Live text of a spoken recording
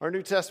Our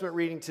New Testament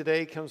reading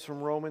today comes from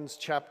Romans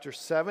chapter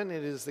 7.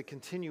 It is the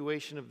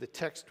continuation of the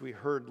text we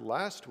heard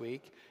last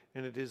week,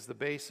 and it is the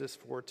basis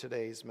for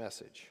today's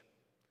message.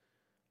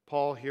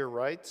 Paul here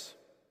writes,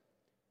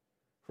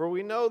 "For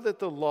we know that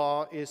the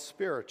law is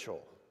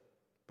spiritual,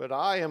 but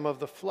I am of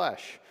the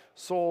flesh,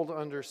 sold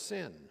under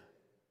sin.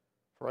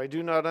 For I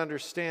do not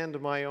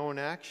understand my own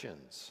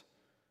actions.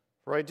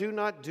 For I do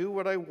not do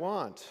what I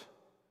want,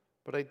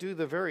 but I do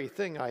the very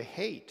thing I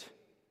hate.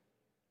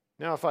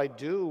 Now, if I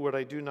do what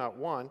I do not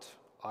want,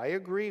 I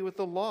agree with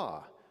the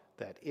law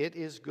that it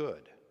is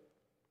good.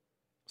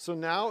 So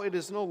now it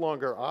is no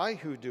longer I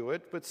who do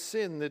it, but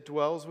sin that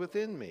dwells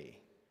within me.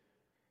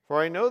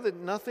 For I know that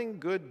nothing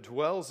good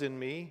dwells in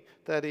me,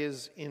 that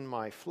is, in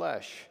my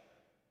flesh.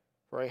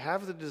 For I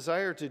have the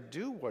desire to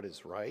do what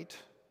is right,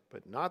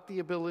 but not the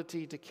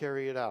ability to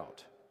carry it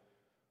out.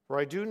 For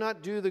I do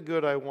not do the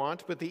good I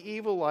want, but the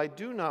evil I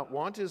do not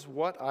want is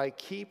what I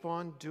keep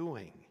on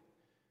doing.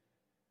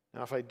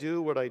 Now, if I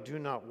do what I do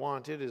not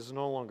want, it is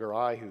no longer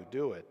I who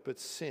do it, but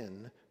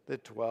sin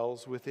that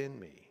dwells within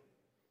me.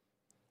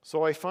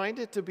 So I find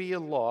it to be a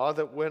law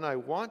that when I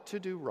want to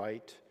do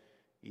right,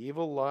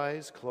 evil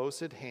lies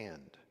close at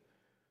hand.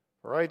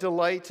 For I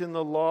delight in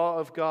the law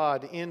of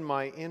God in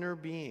my inner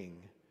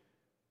being,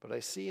 but I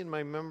see in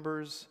my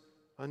members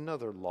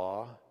another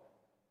law,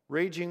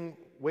 waging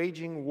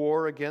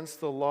war against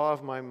the law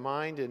of my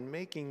mind and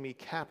making me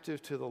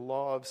captive to the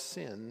law of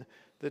sin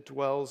that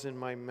dwells in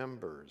my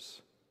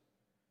members.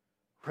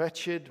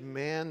 Wretched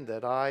man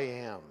that I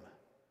am,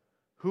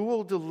 who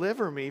will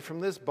deliver me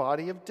from this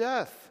body of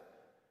death?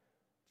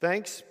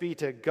 Thanks be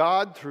to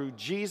God through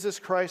Jesus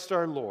Christ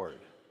our Lord."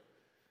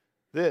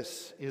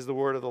 This is the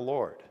word of the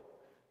Lord.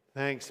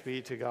 Thanks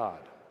be to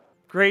God.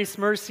 Grace,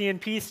 mercy, and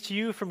peace to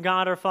you from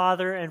God our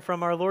Father and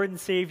from our Lord and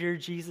Savior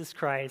Jesus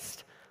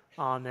Christ.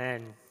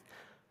 Amen.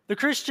 The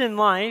Christian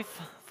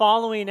life,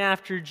 following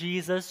after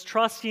Jesus,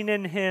 trusting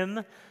in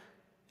Him,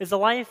 is a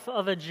life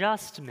of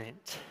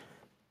adjustment.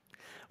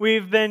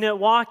 We've been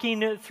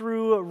walking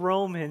through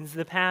Romans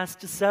the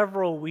past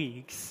several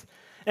weeks,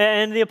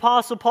 and the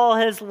Apostle Paul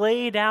has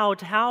laid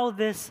out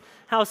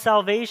how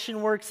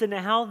salvation works and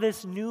how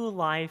this new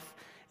life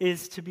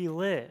is to be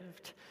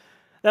lived.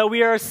 That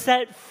we are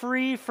set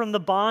free from the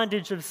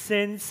bondage of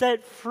sin,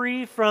 set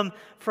free from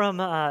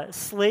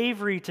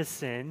slavery to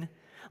sin,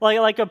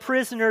 like a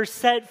prisoner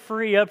set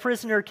free, a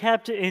prisoner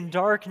kept in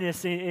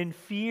darkness, in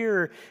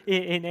fear,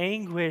 in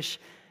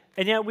anguish,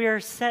 and yet we are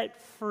set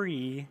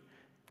free,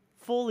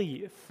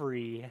 fully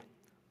free,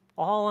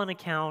 all on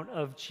account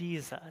of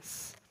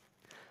Jesus.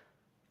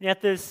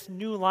 Yet this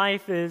new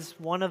life is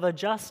one of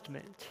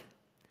adjustment.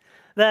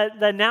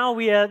 That now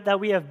we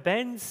have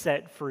been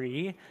set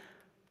free,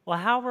 well,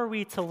 how are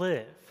we to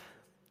live?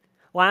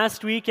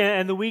 Last week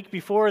and the week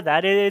before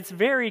that, it's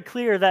very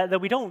clear that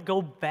we don't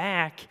go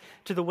back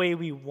to the way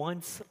we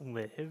once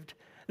lived,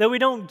 that we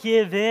don't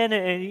give in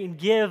and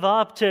give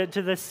up to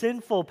the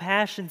sinful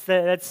passions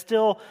that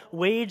still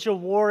wage a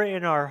war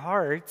in our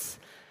hearts.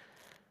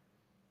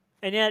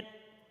 And yet,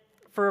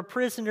 for a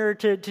prisoner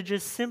to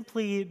just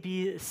simply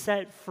be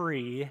set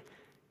free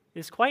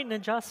is quite an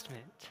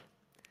adjustment.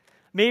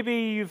 Maybe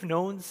you've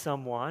known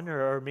someone,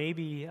 or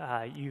maybe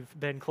you've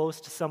been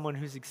close to someone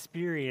who's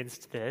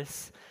experienced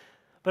this.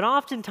 But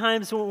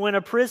oftentimes when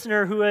a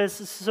prisoner who has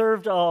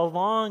served a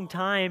long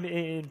time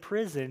in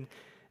prison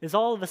is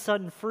all of a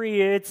sudden free,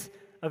 it's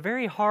a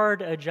very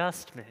hard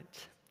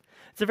adjustment.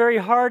 It's a very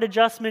hard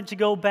adjustment to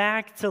go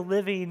back to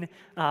living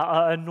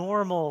a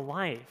normal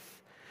life.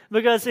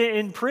 Because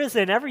in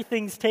prison,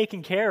 everything's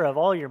taken care of.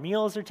 All your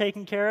meals are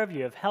taken care of.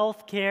 You have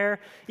health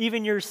care.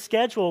 Even your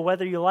schedule,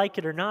 whether you like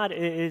it or not,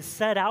 is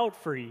set out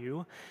for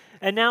you.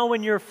 And now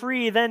when you're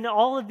free, then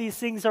all of these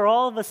things are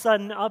all of a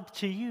sudden up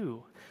to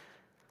you.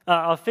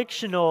 A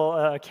fictional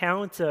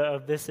account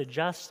of this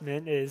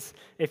adjustment is,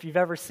 if you've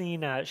ever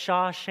seen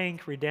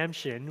Shawshank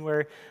Redemption,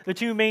 where the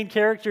two main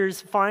characters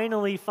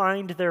finally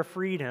find their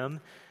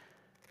freedom,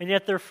 and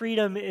yet their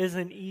freedom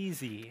isn't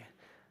easy.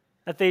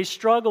 That they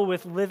struggle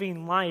with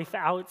living life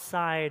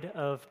outside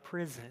of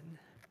prison.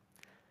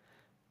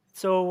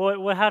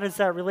 So how does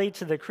that relate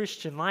to the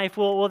Christian life?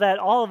 Well, that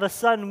all of a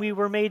sudden we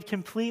were made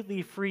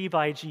completely free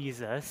by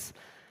Jesus,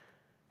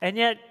 and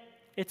yet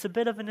it's a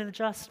bit of an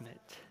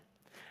adjustment.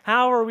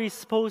 How are we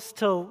supposed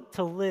to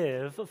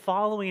live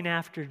following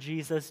after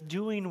Jesus,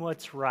 doing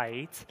what's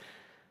right,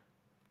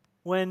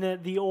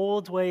 when the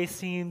old way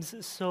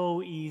seems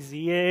so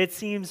easy? It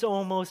seems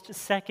almost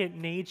second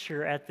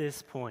nature at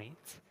this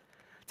point.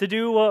 To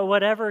do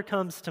whatever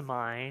comes to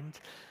mind,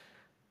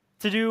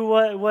 to do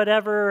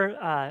whatever,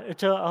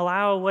 to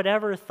allow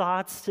whatever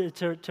thoughts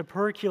to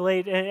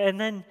percolate, and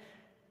then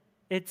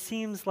it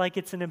seems like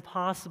it's an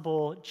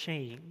impossible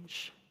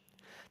change.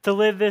 To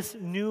live this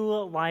new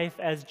life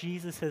as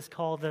Jesus has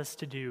called us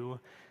to do.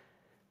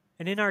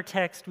 And in our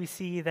text, we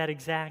see that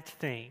exact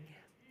thing.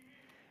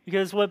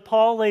 Because what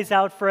Paul lays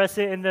out for us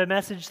in the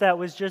message that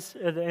was just,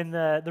 in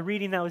the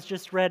reading that was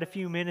just read a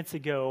few minutes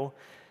ago,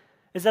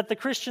 is that the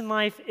Christian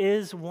life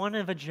is one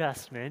of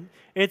adjustment,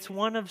 it's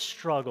one of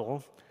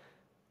struggle,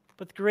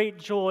 But the great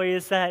joy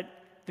is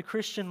that the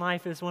Christian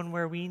life is one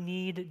where we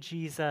need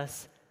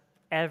Jesus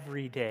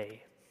every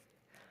day.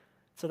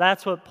 So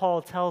that's what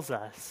Paul tells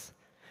us.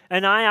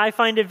 And I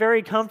find it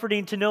very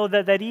comforting to know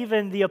that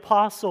even the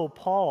Apostle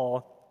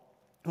Paul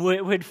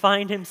would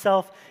find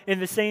himself in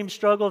the same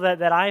struggle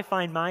that I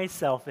find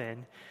myself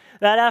in.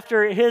 That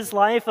after his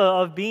life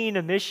of being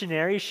a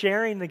missionary,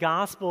 sharing the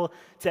gospel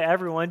to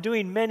everyone,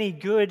 doing many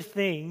good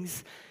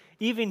things,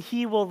 even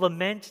he will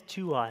lament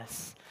to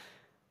us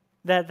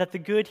that the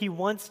good he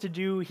wants to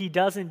do, he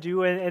doesn't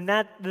do, and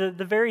that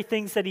the very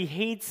things that he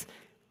hates,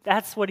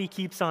 that's what he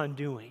keeps on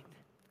doing.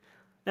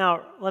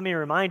 Now, let me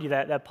remind you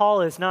that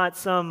Paul is not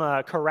some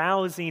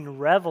carousing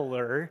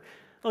reveler.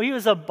 Oh, he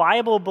was a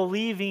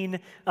Bible-believing,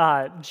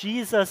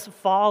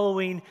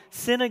 Jesus-following,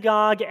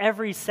 synagogue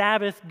every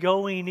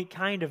Sabbath-going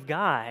kind of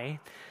guy.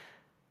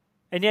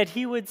 And yet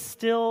he would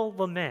still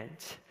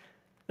lament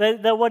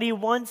that what he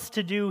wants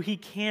to do, he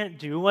can't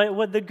do.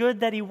 What the good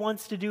that he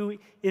wants to do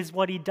is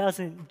what he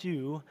doesn't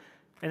do.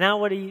 And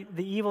now the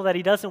evil that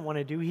he doesn't want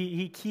to do,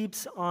 he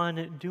keeps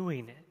on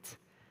doing it.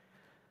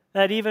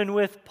 That even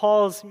with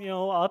Paul's,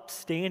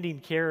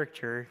 upstanding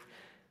character,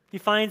 he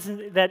finds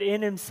that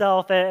in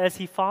himself, as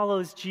he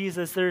follows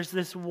Jesus, there's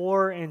this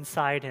war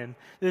inside him,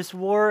 this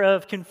war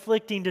of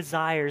conflicting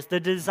desires, the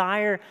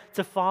desire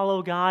to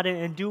follow God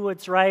and do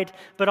what's right,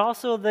 but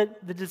also the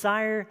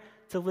desire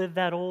to live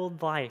that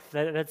old life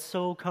that's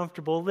so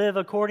comfortable, live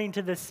according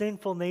to the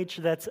sinful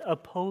nature that's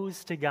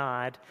opposed to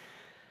God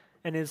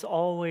and is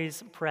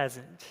always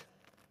present.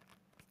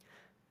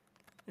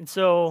 And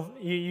so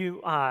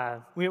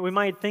we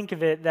might think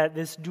of it that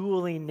this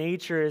dueling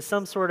nature is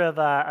some sort of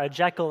a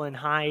Jekyll and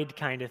Hyde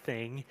kind of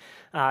thing.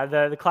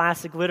 The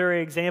classic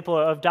literary example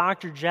of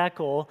Dr.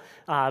 Jekyll,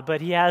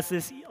 but he has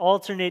this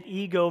alternate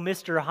ego,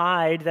 Mr.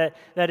 Hyde,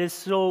 that is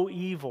so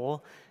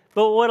evil.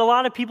 But what a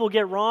lot of people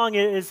get wrong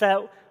is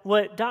that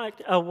what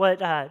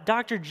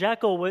Dr.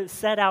 Jekyll was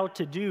set out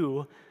to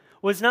do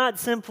was not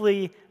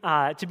simply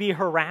to be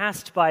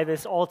harassed by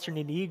this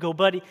alternate ego,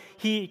 but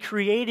he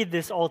created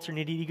this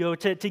alternate ego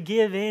to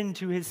give in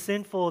to his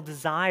sinful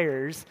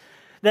desires,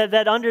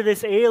 that under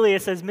this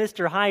alias as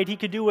Mr. Hyde, he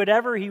could do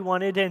whatever he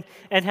wanted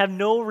and have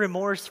no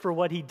remorse for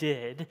what he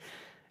did.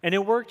 And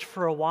it worked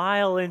for a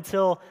while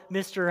until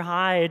Mr.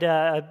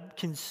 Hyde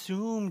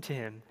consumed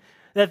him,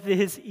 that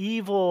his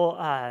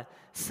evil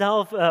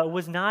self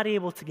was not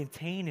able to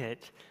contain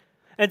it.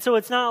 And so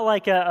it's not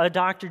like a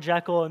Dr.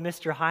 Jekyll and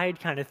Mr. Hyde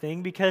kind of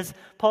thing, because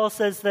Paul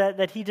says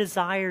that he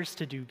desires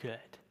to do good,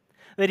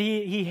 that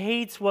he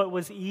hates what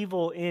was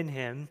evil in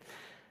him,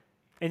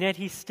 and yet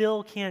he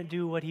still can't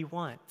do what he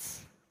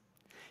wants.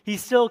 He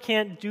still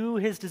can't do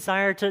his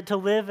desire to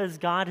live as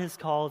God has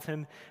called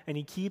him, and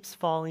he keeps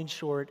falling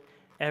short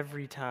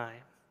every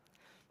time.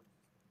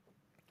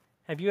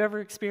 Have you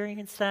ever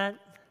experienced that?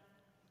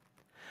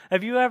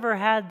 Have you ever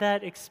had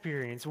that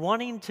experience,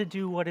 wanting to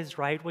do what is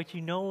right, what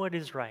you know what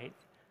is right,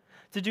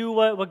 to do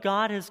what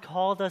God has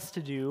called us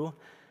to do,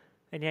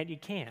 and yet you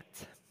can't?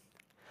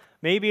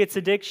 Maybe it's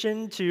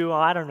addiction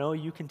to,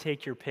 you can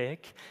take your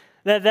pick.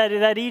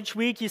 That each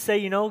week you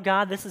say,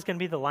 God, this is going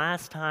to be the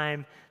last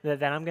time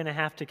that I'm going to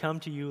have to come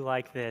to you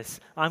like this.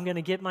 I'm going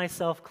to get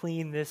myself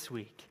clean this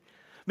week.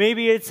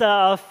 Maybe it's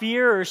a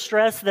fear or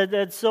stress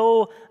that's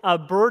so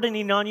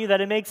burdening on you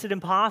that it makes it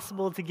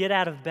impossible to get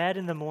out of bed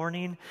in the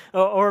morning.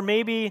 Or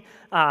maybe,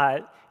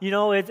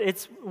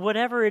 it's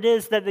whatever it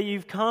is that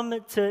you've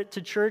come to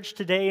church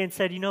today and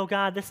said,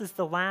 God, this is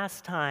the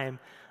last time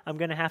I'm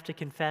going to have to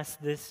confess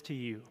this to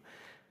you.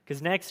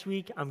 Because next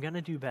week I'm going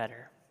to do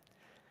better.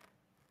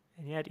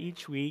 And yet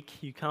each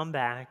week you come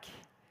back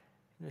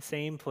in the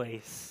same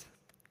place.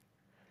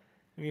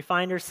 And we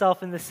find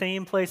ourselves in the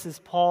same place as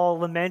Paul,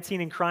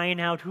 lamenting and crying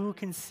out, who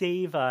can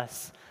save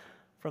us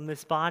from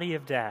this body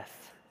of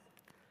death?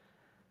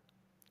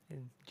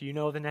 And do you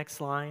know the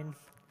next line?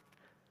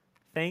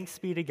 Thanks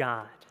be to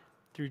God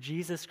through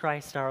Jesus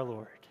Christ our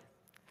Lord.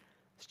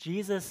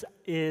 Jesus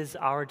is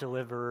our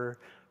deliverer,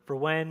 for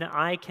when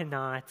I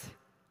cannot,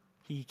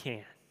 he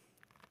can.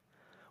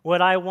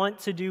 What I want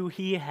to do,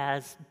 he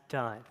has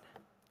done.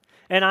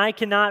 And I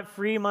cannot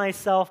free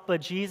myself, but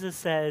Jesus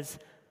says,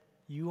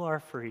 you are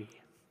free.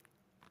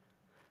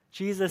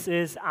 Jesus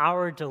is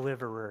our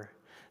deliverer.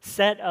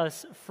 Set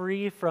us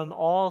free from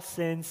all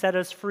sin, set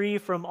us free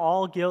from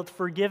all guilt,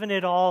 forgiven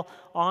it all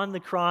on the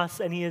cross,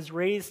 and he is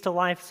raised to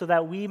life so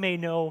that we may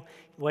know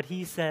what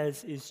he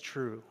says is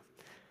true.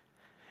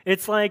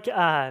 It's like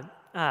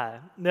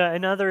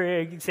another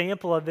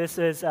example of this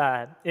is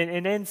an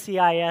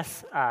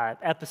NCIS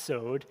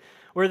episode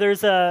where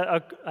there's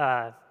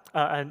an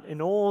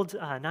old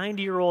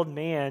 90-year-old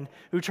man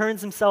who turns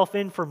himself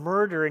in for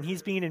murder, and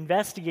he's being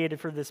investigated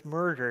for this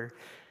murder.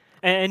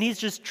 And he's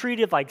just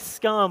treated like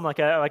scum, like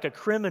a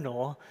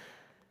criminal.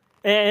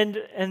 And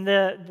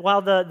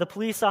while the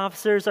police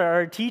officers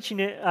are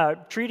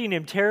treating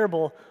him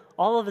terrible,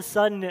 all of a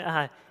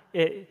sudden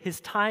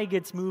his tie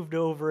gets moved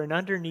over, and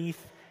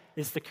underneath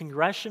is the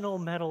Congressional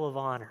Medal of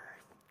Honor.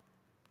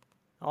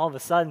 All of a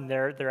sudden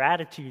their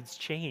attitudes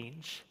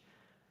change.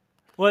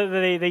 Well,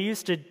 they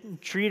used to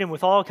treat him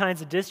with all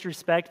kinds of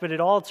disrespect, but it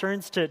all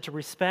turns to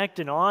respect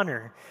and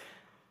honor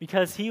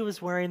because he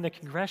was wearing the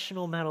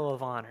Congressional Medal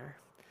of Honor.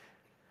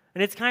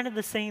 And it's kind of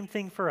the same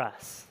thing for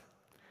us.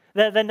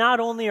 That not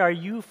only are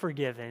you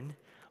forgiven,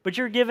 but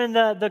you're given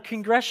the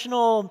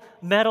Congressional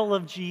Medal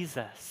of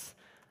Jesus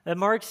that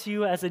marks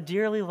you as a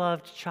dearly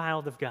loved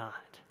child of God.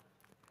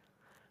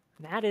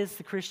 And that is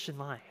the Christian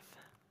life.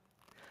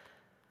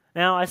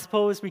 Now, I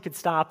suppose we could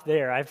stop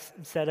there. I've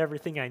said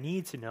everything I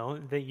need to know,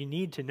 that you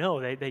need to know,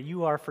 that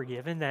you are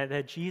forgiven,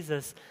 that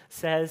Jesus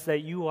says that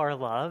you are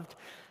loved.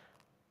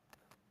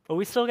 But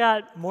we still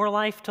got more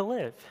life to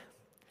live.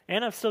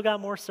 And I've still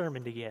got more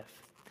sermon to give.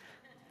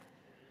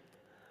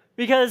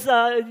 Because,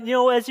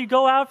 as you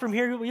go out from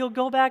here, you'll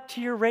go back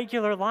to your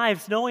regular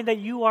lives, knowing that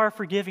you are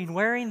forgiving,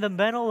 wearing the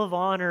Medal of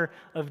Honor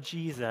of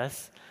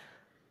Jesus.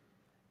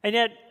 And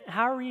yet,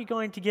 how are you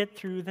going to get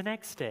through the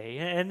next day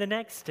and the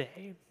next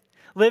day?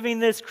 Living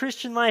this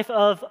Christian life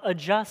of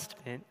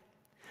adjustment,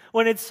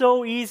 when it's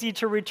so easy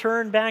to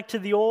return back to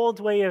the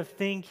old way of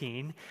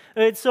thinking.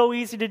 It's so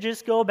easy to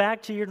just go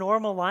back to your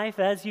normal life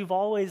as you've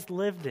always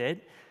lived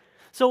it.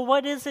 So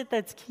what is it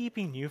that's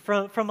keeping you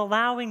from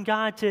allowing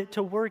God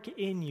to work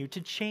in you,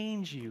 to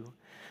change you,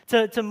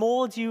 to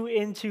mold you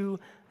into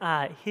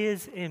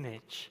His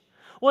image?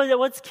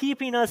 What's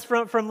keeping us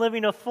from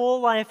living a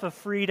full life of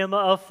freedom,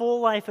 a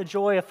full life of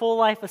joy, a full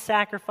life of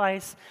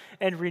sacrifice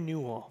and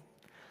renewal?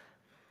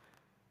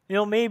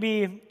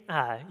 Maybe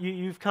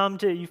you've come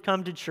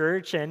to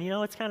church and,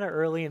 it's kind of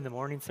early in the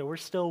morning, so we're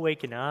still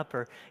waking up,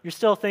 or you're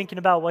still thinking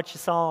about what you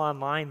saw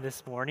online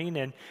this morning,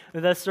 and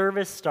the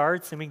service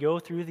starts and we go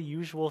through the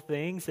usual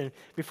things, and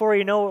before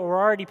you know it, we're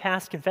already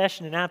past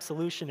confession and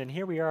absolution, and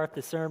here we are at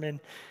the sermon,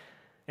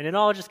 and it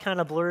all just kind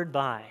of blurred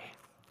by.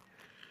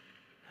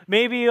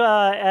 Maybe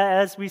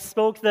as we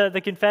spoke the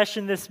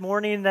confession this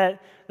morning that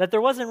there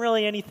wasn't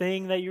really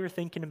anything that you were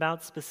thinking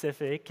about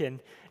specific.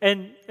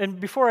 And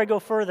before I go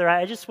further,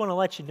 I just want to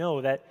let you know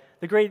that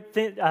the great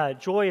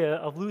joy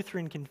of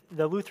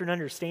the Lutheran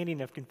understanding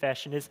of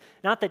confession is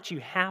not that you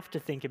have to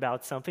think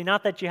about something,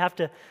 not that you have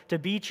to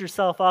beat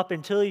yourself up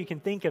until you can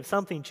think of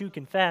something to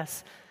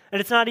confess. And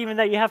it's not even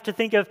that you have to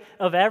think of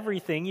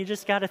everything. You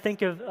just got to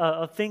think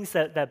of things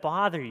that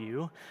bother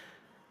you.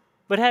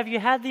 But have you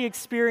had the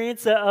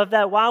experience of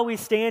that while we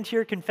stand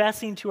here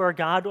confessing to our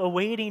God,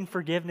 awaiting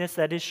forgiveness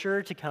that is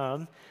sure to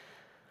come,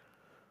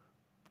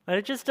 but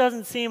it just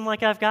doesn't seem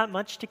like I've got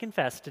much to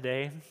confess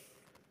today?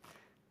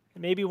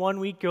 Maybe one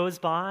week goes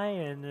by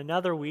and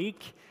another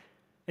week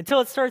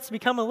until it starts to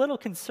become a little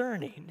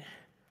concerning.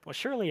 Well,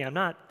 surely I'm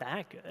not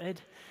that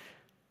good.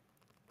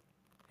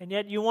 And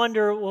yet you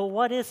wonder, well,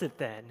 what is it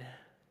then?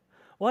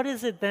 What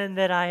is it then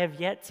that I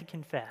have yet to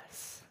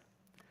confess?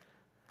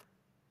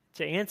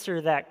 To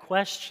answer that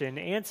question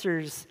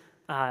answers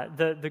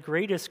the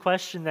greatest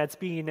question that's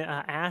being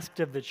asked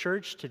of the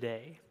church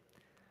today.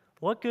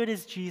 What good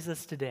is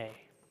Jesus today?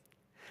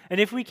 And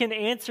if we can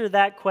answer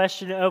that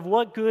question of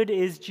what good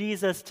is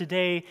Jesus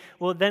today,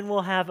 well, then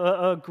we'll have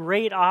a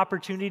great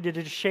opportunity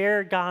to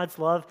share God's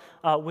love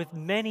with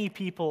many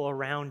people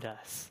around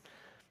us.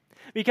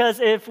 Because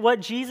if what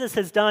Jesus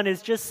has done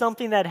is just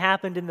something that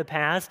happened in the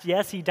past,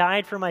 yes, He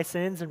died for my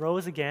sins and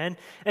rose again,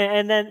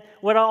 and then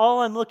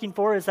all I'm looking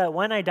for is that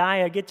when I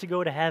die, I get to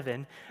go to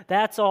heaven.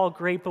 That's all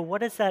great, but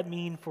what does that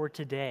mean for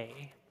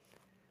today?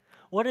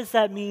 What does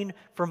that mean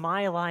for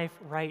my life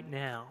right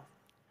now?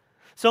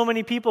 So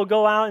many people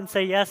go out and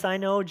say, yes, I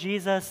know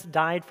Jesus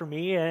died for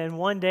me, and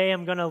one day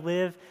I'm going to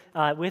live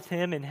with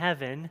Him in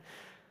heaven,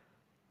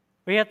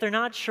 but yet they're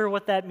not sure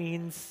what that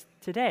means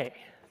today.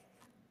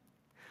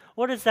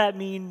 What does that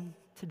mean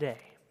today?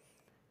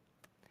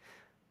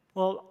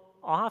 Well,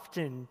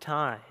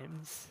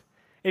 oftentimes,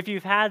 if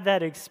you've had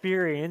that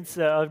experience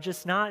of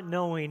just not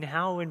knowing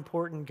how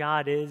important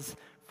God is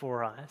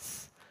for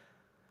us,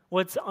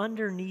 what's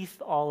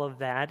underneath all of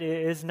that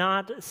is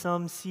not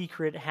some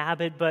secret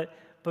habit, but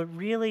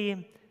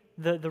really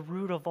the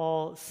root of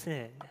all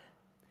sin.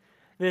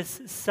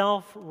 This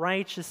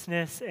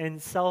self-righteousness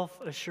and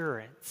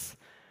self-assurance.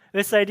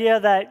 This idea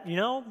that,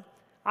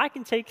 I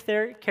can take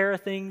care of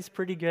things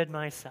pretty good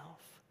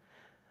myself.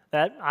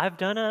 That I've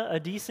done a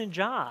decent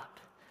job.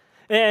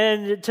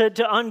 And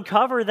to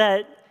uncover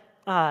that,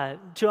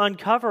 to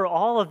uncover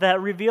all of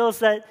that reveals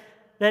that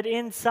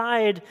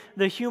inside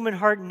the human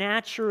heart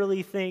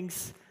naturally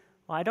thinks,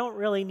 well, I don't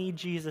really need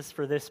Jesus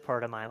for this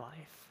part of my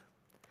life.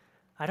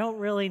 I don't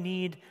really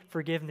need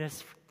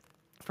forgiveness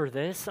for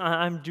this.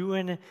 I'm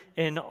doing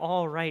an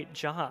all right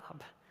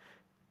job.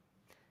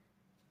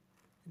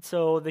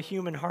 So the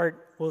human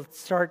heart will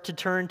start to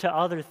turn to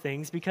other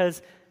things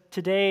because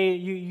today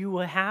you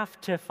will have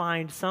to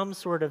find some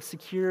sort of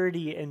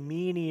security and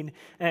meaning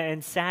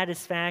and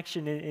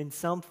satisfaction in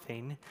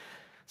something.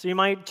 So you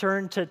might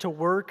turn to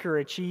work or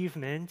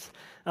achievement.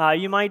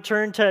 You might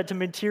turn to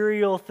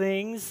material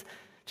things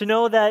to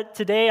know that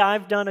today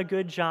I've done a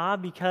good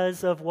job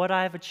because of what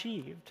I've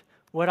achieved,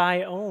 what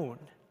I own,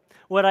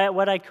 what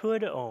I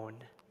could own.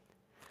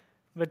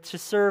 But to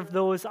serve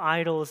those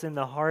idols in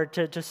the heart,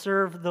 to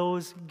serve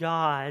those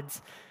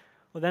gods,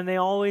 well, then they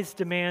always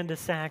demand a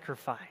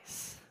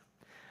sacrifice.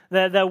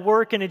 That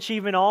work and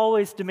achievement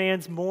always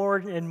demands more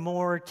and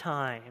more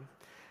time.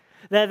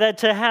 That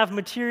to have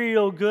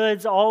material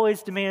goods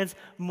always demands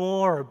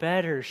more,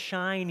 better,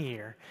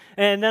 shinier.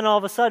 And then all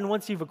of a sudden,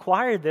 once you've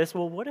acquired this,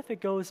 well, what if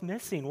it goes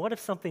missing? What if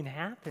something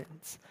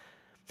happens?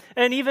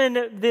 And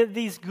even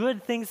these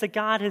good things that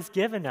God has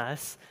given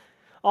us,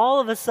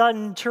 all of a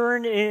sudden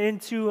turn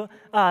into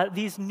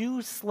these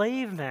new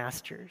slave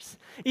masters.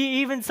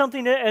 Even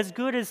something as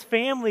good as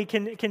family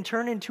can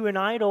turn into an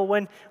idol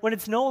when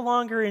it's no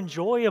longer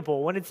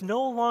enjoyable, when it's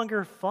no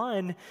longer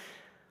fun,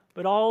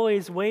 but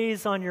always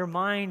weighs on your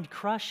mind,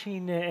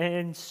 crushing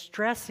and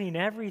stressing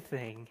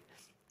everything.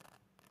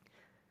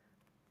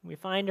 We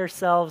find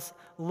ourselves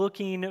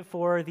looking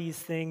for these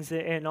things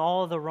in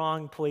all the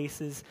wrong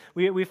places.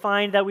 We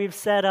find that we've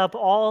set up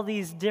all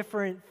these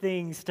different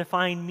things to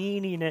find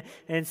meaning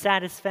and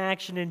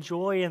satisfaction and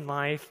joy in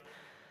life,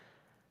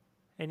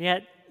 and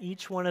yet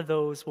each one of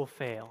those will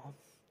fail.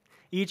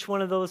 Each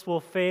one of those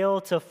will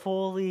fail to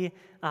fully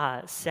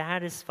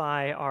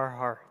satisfy our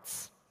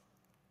hearts.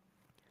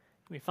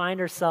 We find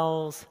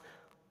ourselves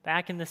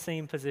back in the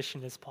same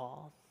position as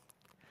Paul,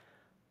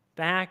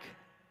 back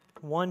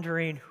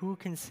wondering who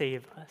can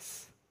save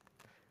us.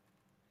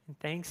 And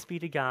thanks be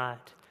to God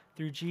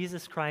through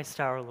Jesus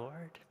Christ our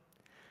Lord.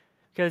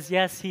 Because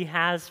yes, he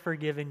has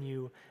forgiven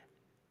you,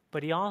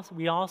 but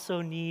we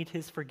also need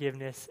his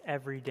forgiveness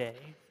every day.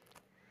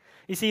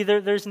 You see,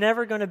 there's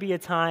never going to be a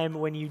time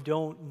when you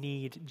don't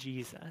need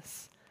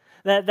Jesus.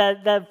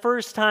 That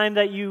first time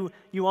that you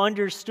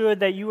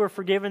understood that you were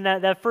forgiven,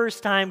 that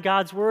first time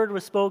God's word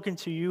was spoken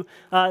to you,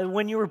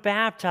 when you were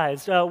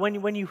baptized,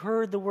 when you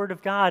heard the word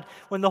of God,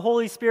 when the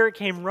Holy Spirit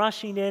came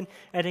rushing in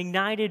and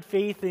ignited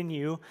faith in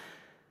you,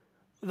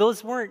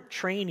 those weren't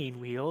training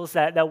wheels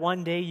that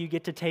one day you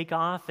get to take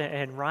off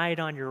and ride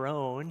on your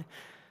own.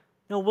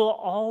 No, we'll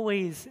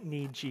always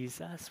need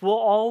Jesus. We'll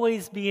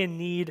always be in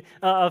need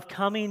of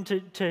coming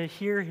to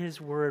hear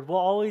his word. We'll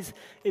always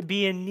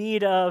be in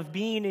need of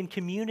being in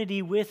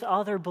community with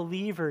other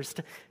believers,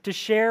 to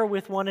share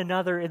with one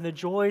another in the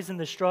joys and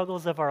the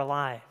struggles of our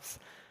lives.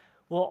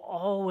 We'll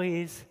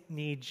always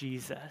need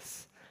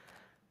Jesus.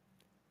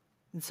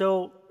 And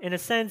so, in a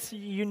sense,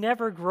 you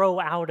never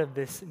grow out of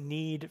this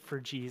need for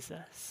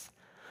Jesus.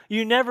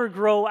 You never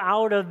grow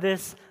out of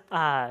this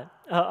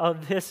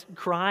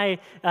cry,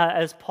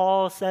 as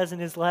Paul says in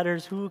his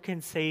letters, who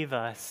can save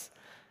us?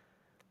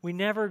 We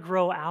never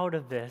grow out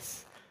of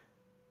this.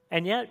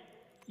 And yet,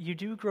 you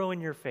do grow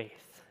in your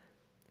faith.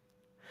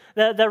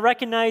 That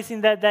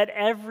recognizing that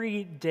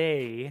every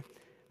day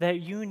that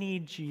you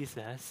need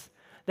Jesus,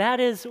 that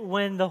is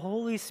when the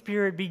Holy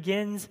Spirit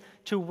begins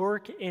to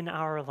work in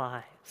our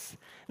lives.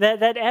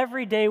 That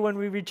every day when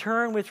we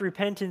return with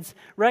repentance,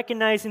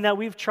 recognizing that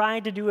we've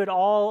tried to do it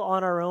all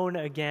on our own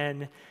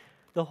again,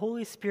 the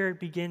Holy Spirit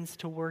begins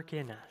to work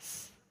in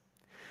us.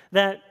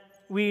 That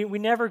we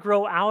never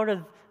grow out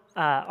of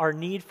our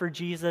need for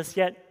Jesus,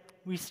 yet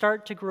we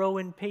start to grow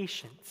in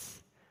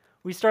patience.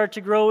 We start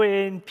to grow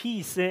in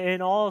peace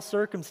in all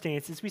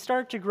circumstances. We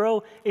start to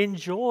grow in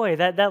joy,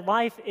 that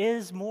life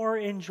is more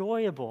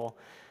enjoyable.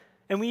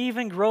 And we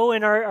even grow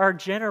in our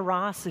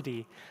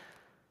generosity.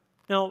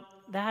 Now,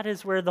 that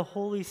is where the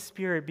Holy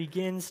Spirit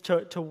begins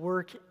to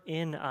work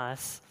in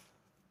us.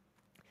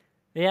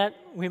 Yet,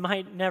 we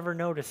might never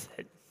notice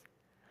it.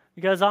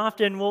 Because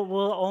often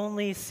we'll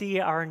only see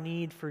our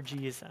need for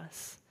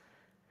Jesus.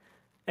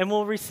 And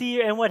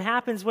what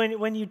happens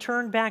when you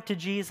turn back to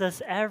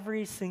Jesus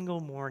every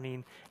single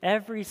morning,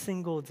 every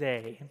single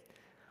day,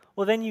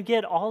 well, then you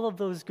get all of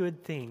those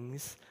good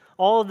things,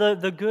 all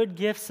the good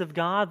gifts of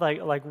God,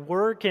 like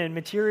work and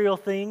material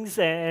things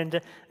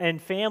and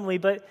family,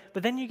 but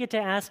then you get to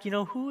ask,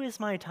 who is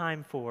my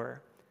time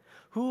for?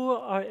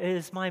 Who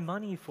is my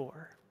money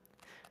for?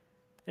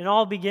 It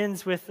all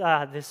begins with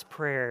this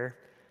prayer: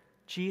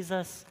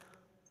 Jesus,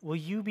 will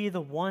you be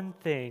the one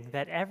thing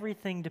that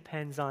everything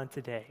depends on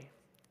today?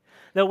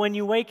 That when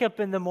you wake up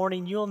in the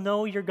morning, you'll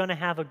know you're going to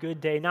have a good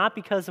day, not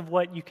because of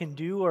what you can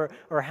do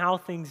or how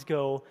things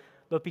go,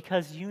 but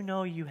because you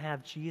know you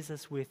have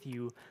Jesus with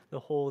you the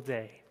whole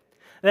day.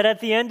 That at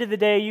the end of the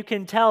day, you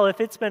can tell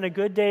if it's been a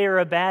good day or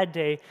a bad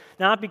day,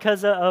 not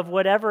because of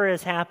whatever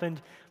has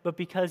happened, but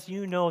because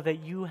you know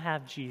that you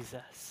have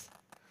Jesus.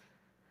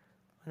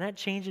 And that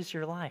changes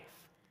your life.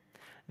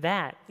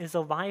 That is a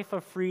life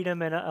of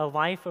freedom and a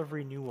life of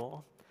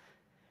renewal.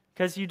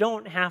 Because you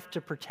don't have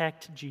to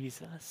protect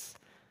Jesus.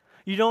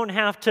 You don't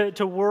have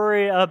to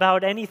worry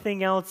about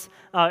anything else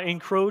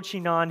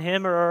encroaching on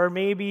him, or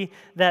maybe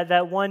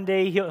that one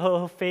day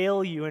he'll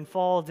fail you and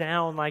fall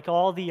down like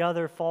all the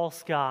other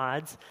false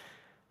gods,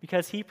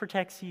 because he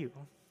protects you.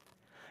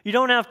 You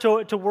don't have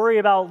to worry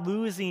about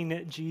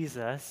losing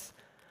Jesus,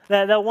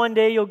 that one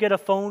day you'll get a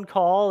phone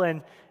call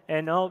and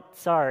oh,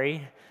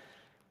 sorry,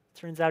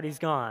 turns out he's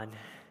gone,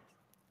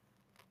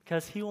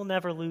 because he will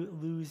never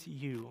lose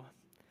you.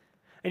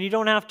 And you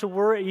don't have to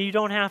worry, you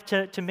don't have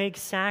to make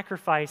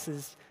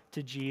sacrifices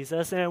to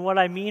Jesus. And what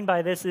I mean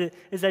by this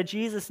is that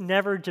Jesus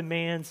never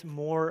demands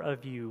more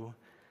of you.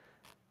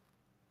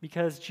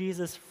 because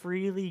Jesus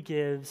freely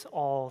gives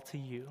all to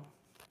you.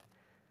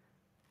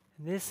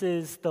 And this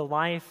is the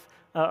life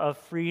of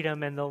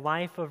freedom and the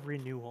life of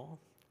renewal,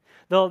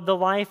 the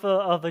life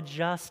of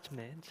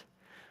adjustment,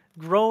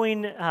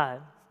 growing,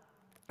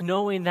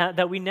 knowing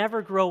that we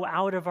never grow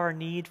out of our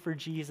need for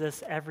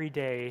Jesus every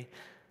day,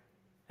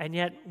 and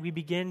yet we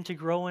begin to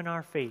grow in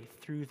our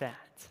faith through that.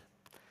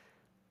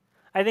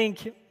 I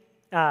think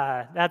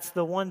that's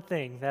the one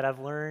thing that I've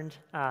learned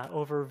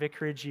over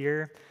vicarage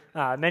year.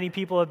 Many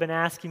people have been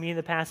asking me in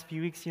the past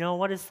few weeks,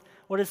 what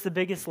is the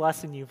biggest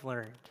lesson you've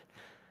learned?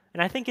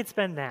 And I think it's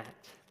been that.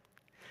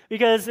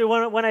 Because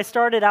when I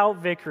started out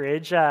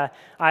vicarage, I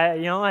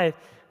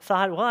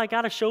thought, well, I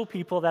got to show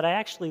people that I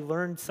actually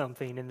learned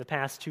something in the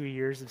past 2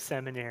 years of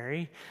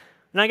seminary.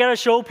 And I got to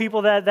show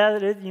people that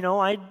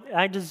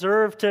I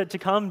deserve to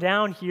come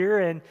down here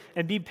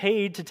and be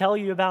paid to tell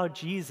you about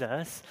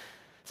Jesus.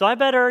 So I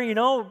better,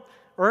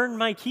 earn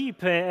my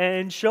keep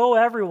and show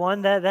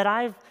everyone that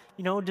I've,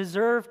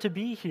 deserve to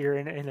be here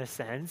in a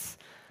sense.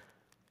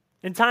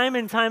 And time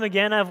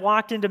again, I've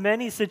walked into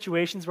many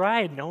situations where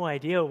I had no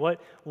idea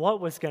what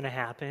was going to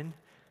happen.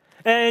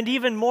 And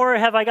even more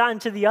have I gotten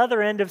to the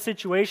other end of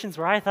situations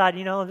where I thought,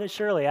 that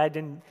surely I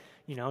didn't,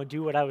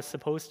 do what I was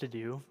supposed to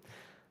do.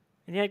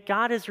 And yet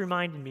God has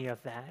reminded me of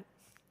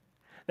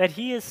that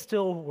He is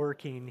still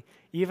working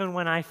even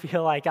when I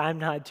feel like I'm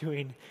not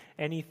doing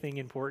anything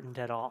important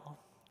at all.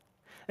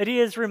 That He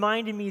has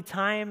reminded me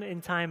time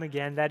and time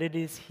again that it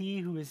is He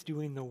who is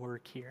doing the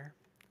work here.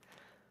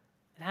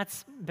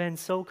 That's been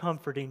so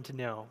comforting to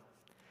know.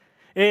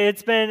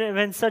 It's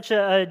been such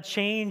a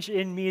change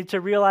in me to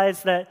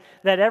realize that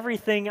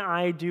everything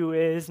I do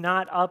is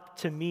not up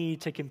to me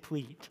to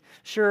complete.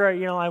 Sure,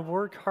 I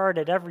work hard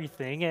at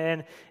everything,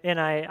 and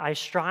I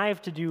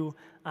strive to do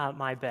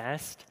my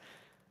best.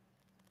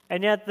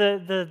 And yet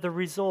the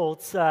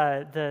results,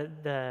 anything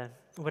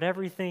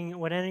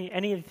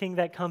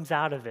that comes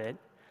out of it,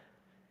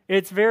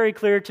 it's very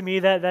clear to me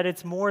that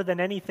it's more than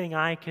anything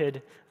I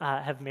could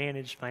have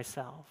managed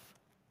myself.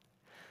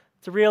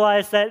 To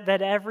realize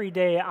that every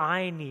day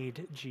I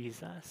need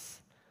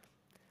Jesus.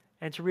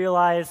 And to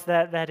realize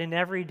that in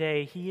every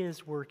day He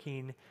is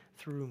working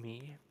through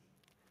me.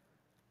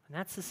 And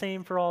that's the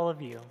same for all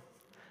of you.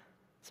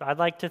 So I'd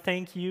like to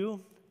thank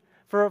you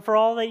for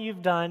all that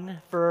you've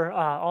done, for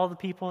all the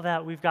people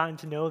that we've gotten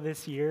to know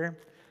this year,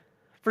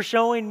 for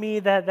showing me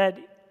that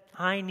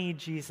I need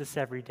Jesus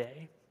every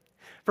day,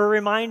 for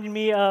reminding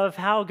me of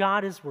how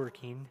God is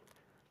working.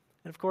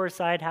 And of course,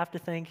 I'd have to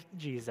thank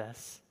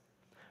Jesus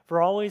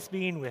for always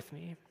being with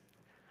me,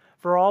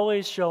 for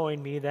always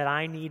showing me that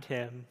I need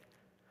Him,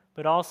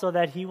 but also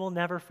that He will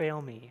never fail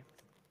me.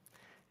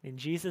 In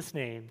Jesus'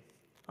 name,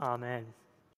 amen.